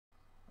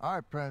All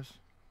right, Prez.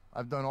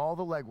 I've done all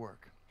the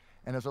legwork.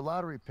 And as a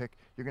lottery pick,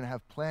 you're going to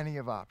have plenty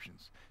of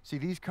options. See,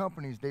 these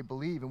companies, they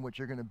believe in what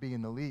you're going to be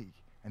in the league,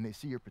 and they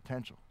see your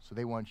potential. So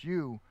they want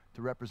you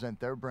to represent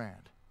their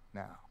brand.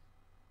 Now,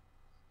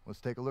 let's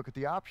take a look at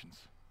the options.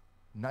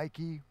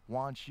 Nike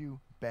wants you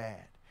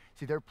bad.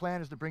 See, their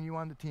plan is to bring you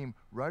on the team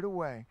right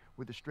away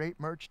with a straight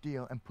merch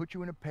deal and put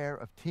you in a pair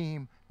of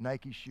team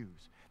Nike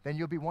shoes. Then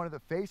you'll be one of the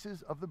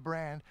faces of the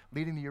brand,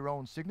 leading to your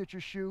own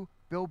signature shoe,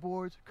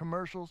 billboards,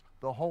 commercials,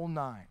 the whole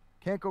nine.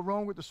 Can't go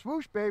wrong with the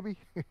swoosh, baby.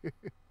 And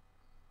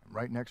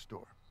right next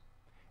door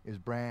is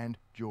brand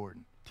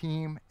Jordan,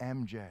 Team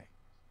MJ.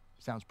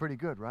 Sounds pretty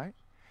good, right?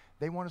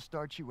 They want to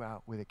start you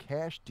out with a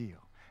cash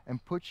deal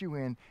and put you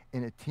in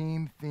a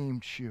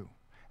team-themed shoe.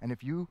 And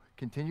if you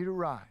continue to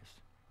rise,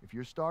 if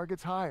your star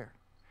gets higher,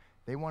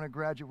 they want to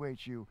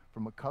graduate you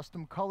from a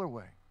custom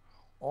colorway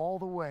all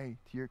the way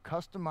to your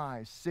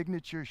customized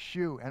signature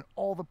shoe and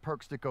all the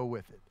perks that go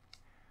with it.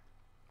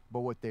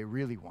 But what they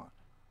really want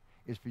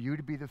is for you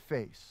to be the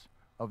face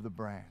of the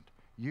brand.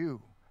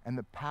 You and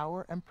the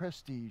power and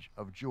prestige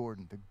of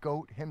Jordan, the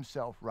GOAT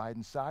himself,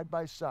 riding side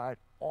by side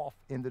off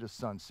into the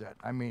sunset.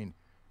 I mean,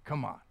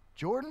 come on.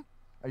 Jordan?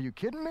 Are you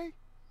kidding me?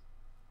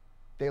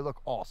 They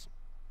look awesome.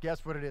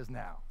 Guess what it is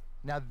now?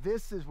 Now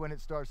this is when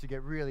it starts to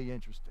get really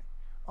interesting.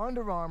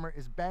 Under Armour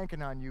is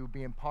banking on you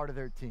being part of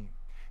their team.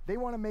 They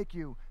want to make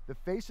you the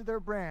face of their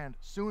brand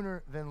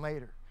sooner than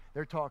later.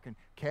 They're talking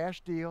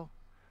cash deal,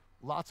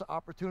 lots of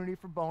opportunity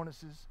for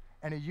bonuses,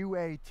 and a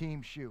UA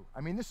team shoe.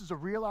 I mean, this is a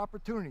real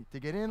opportunity to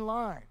get in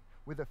line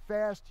with a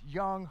fast,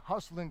 young,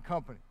 hustling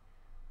company.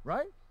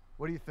 Right?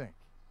 What do you think?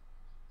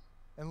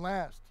 And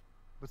last,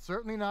 but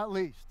certainly not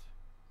least,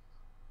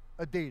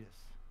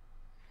 Adidas.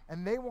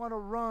 And they want to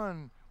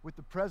run with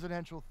the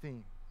presidential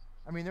theme.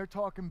 I mean, they're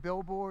talking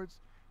billboards,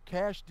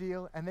 cash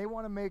deal, and they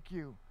want to make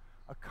you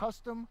a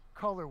custom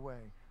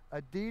colorway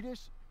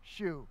Adidas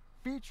shoe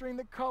featuring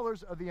the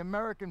colors of the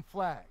American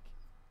flag.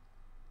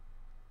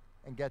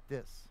 And get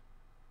this,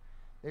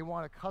 they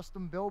want a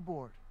custom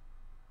billboard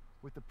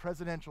with the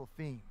presidential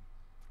theme.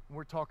 And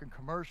we're talking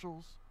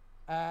commercials,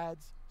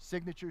 ads,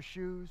 signature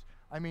shoes.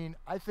 I mean,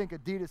 I think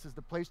Adidas is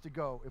the place to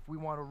go if we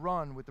want to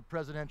run with the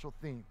presidential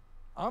theme.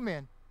 I'm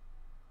in.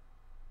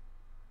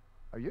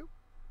 Are you?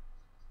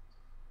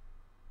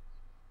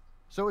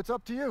 So it's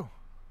up to you.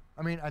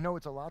 I mean, I know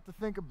it's a lot to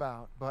think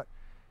about, but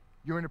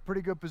you're in a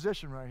pretty good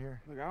position right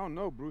here. Look, I don't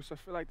know, Bruce. I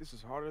feel like this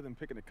is harder than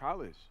picking a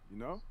college, you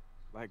know?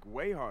 Like,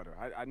 way harder.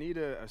 I need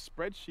a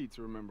spreadsheet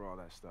to remember all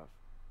that stuff.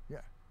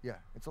 Yeah,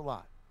 it's a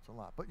lot. It's a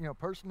lot. But, you know,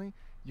 personally,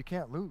 you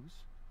can't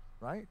lose,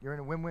 right? You're in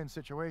a win-win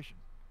situation.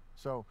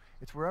 So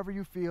it's wherever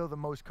you feel the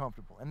most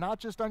comfortable. And not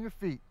just on your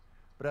feet,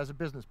 but as a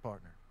business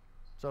partner.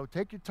 So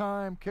take your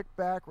time, kick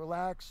back,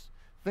 relax,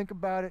 think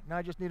about it, and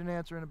I just need an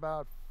answer in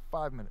about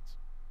 5 minutes.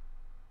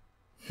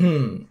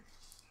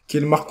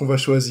 Quelle marque on va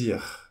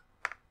choisir?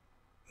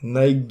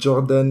 Nike,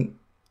 Jordan,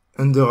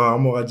 Under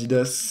Armour,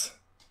 Adidas.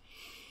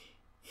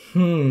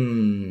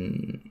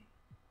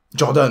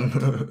 Jordan.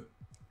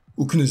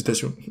 Aucune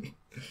hésitation.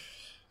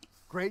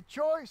 Great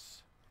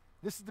choice.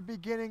 This is the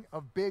beginning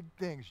of big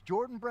things.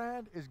 Jordan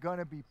brand is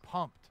gonna be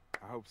pumped.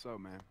 I hope so,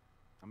 man.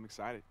 I'm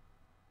excited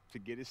to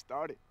get it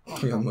started.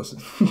 Regarde-moi ça.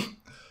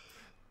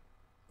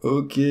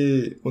 Ok,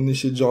 on est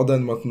chez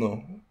Jordan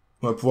maintenant.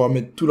 On va pouvoir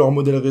mettre tous leurs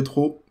modèles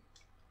rétro.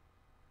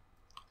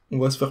 On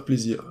va se faire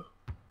plaisir.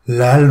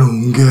 La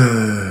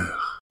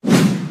longueur.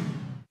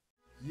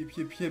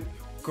 Yep.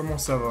 Comment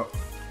ça va?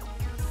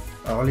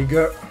 Alors les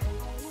gars,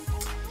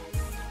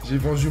 j'ai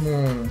vendu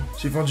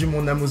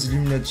mon âme aux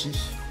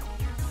Illuminatis.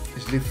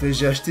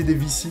 J'ai acheté des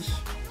VC.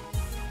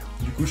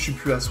 Du coup, je suis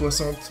plus à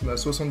 60, mais à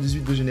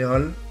 78 de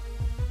général.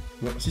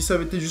 Bon, si ça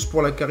avait été juste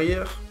pour la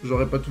carrière,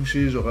 j'aurais pas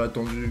touché, j'aurais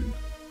attendu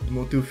de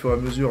monter au fur et à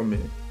mesure, mais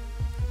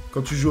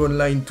quand tu joues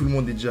online, tout le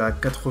monde est déjà à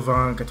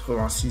 80,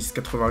 86,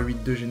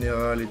 88 de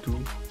général et tout.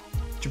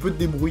 Tu peux te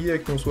débrouiller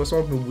avec ton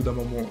 60, mais au bout d'un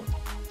moment,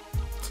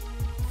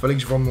 fallait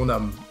que je vende mon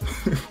âme.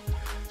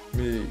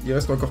 Mais il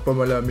reste encore pas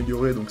mal à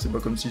améliorer, donc c'est pas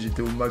comme si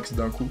j'étais au max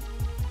d'un coup.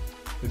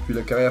 Et puis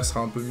la carrière sera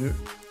un peu mieux.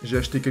 J'ai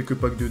acheté quelques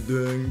packs de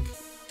dunk.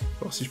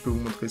 Alors si je peux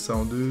vous montrer ça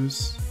en deux.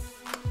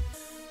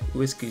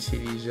 Où est-ce que c'est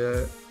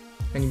déjà?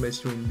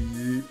 Animation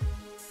NBA,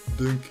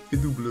 dunk et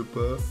double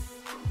pas.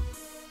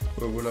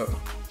 Ouais, voilà.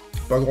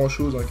 Pas grand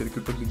chose, hein,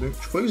 quelques packs de dunk.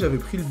 Je croyais que j'avais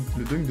pris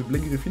le dunk de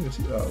Blake Griffin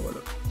aussi. Ah voilà.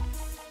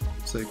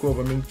 Vous savez quoi, on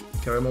va même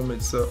carrément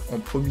mettre ça en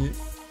premier.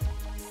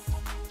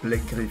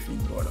 Blake Griffin,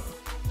 voilà.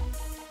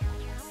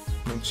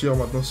 Mon tir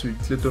maintenant celui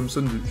de Klay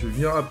Thompson, je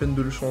viens à peine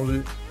de le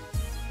changer.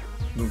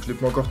 Donc je l'ai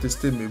pas encore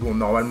testé, mais bon,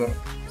 normalement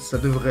ça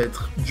devrait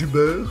être du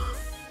beurre.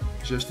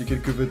 J'ai acheté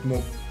quelques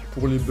vêtements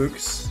pour les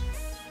Bucks.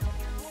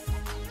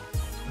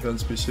 Rien de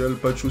spécial,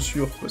 pas de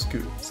chaussures parce que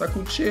ça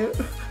coûte cher.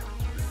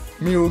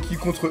 Milwaukee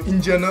contre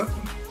Indiana.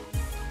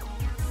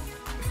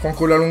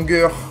 Franco la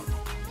longueur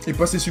est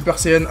passé Super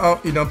Saiyan 1,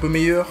 il est un peu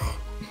meilleur.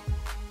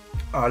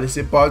 Allez,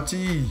 c'est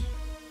parti.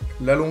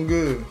 La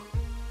longueur.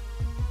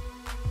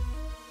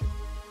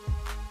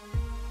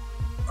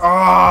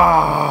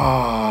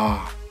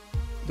 Ah,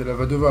 de la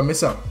Vadova, mais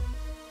ça.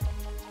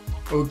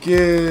 Ok,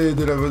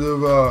 de la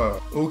Vadova.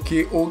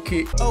 Ok.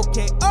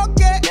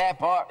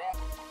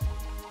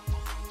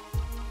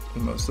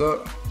 Bah ça.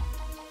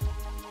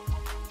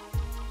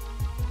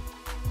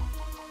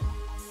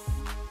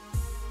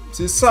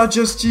 C'est ça,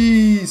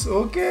 Justice.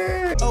 Ok.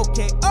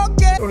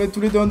 On est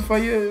tous les deux on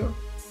fire.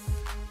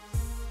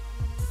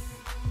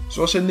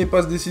 J'enchaîne les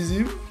passes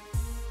décisives.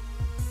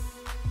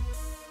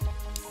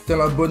 T'es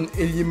la bonne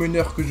ailier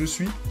meneur que je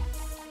suis.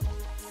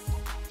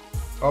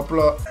 Hop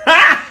là.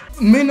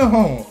 Mais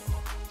non.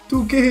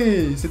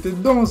 Touquet, c'était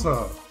dedans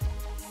ça.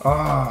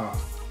 Ah.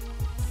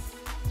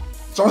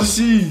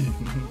 Choisi.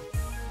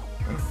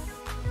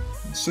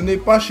 Ce n'est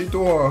pas chez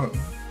toi.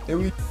 Eh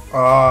oui.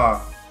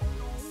 Ah.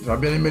 J'aurais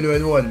bien aimé le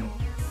N1.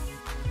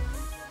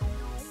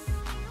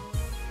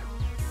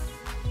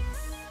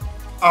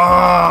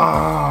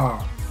 Ah.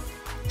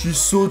 Tu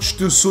sautes, je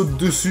te saute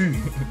dessus.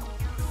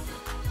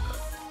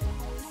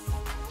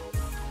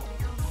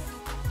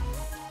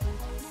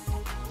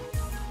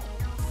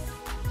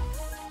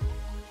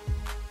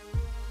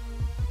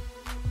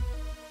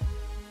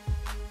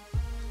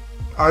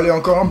 Allez,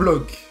 encore un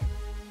bloc.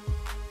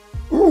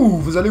 Ouh,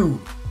 vous allez où?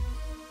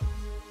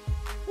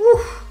 Ouh.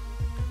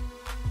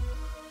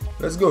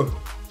 Let's go.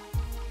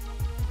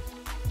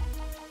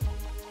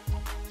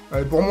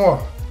 Allez, pour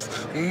moi.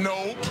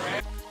 Non.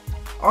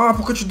 Ah,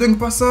 pourquoi tu dunks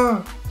pas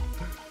ça?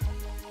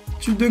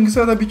 Tu dunks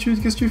ça d'habitude,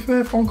 qu'est-ce que tu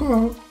fais,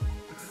 Franco?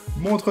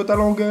 Montre ta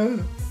longueur.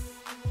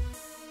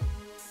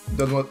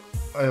 Donne-moi...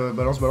 Allez, ouais,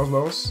 balance.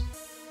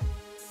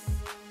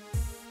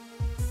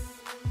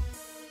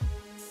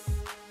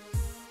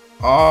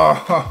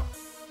 Ah.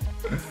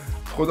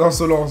 Trop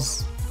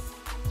d'insolence.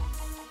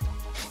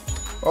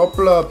 Hop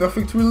là,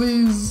 perfect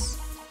release.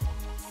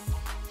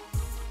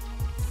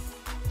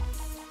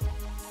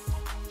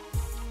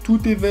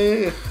 Tout est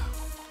vert.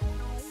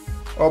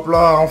 Hop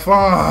là,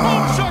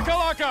 enfin.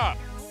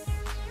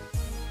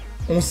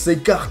 On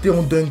s'écarte et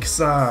on dunk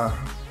ça.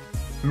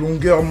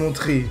 Longueur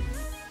montrée.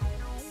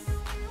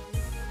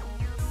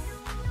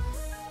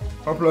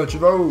 Hop là, tu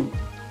vas où?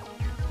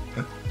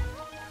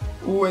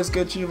 Où est-ce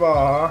que tu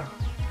vas?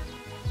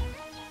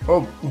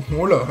 Oh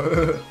là.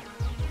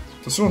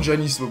 Attention,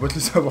 Janice, faut pas te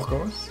laisser avoir quand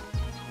même.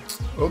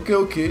 Ok.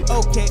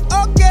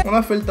 On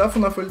a fait le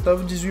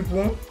taf, 18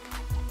 points.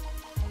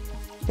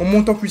 On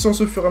monte en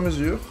puissance au fur et à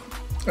mesure.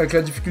 Avec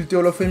la difficulté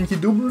Hall of Fame qui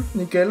double,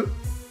 nickel.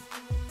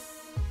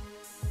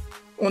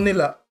 On est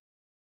là.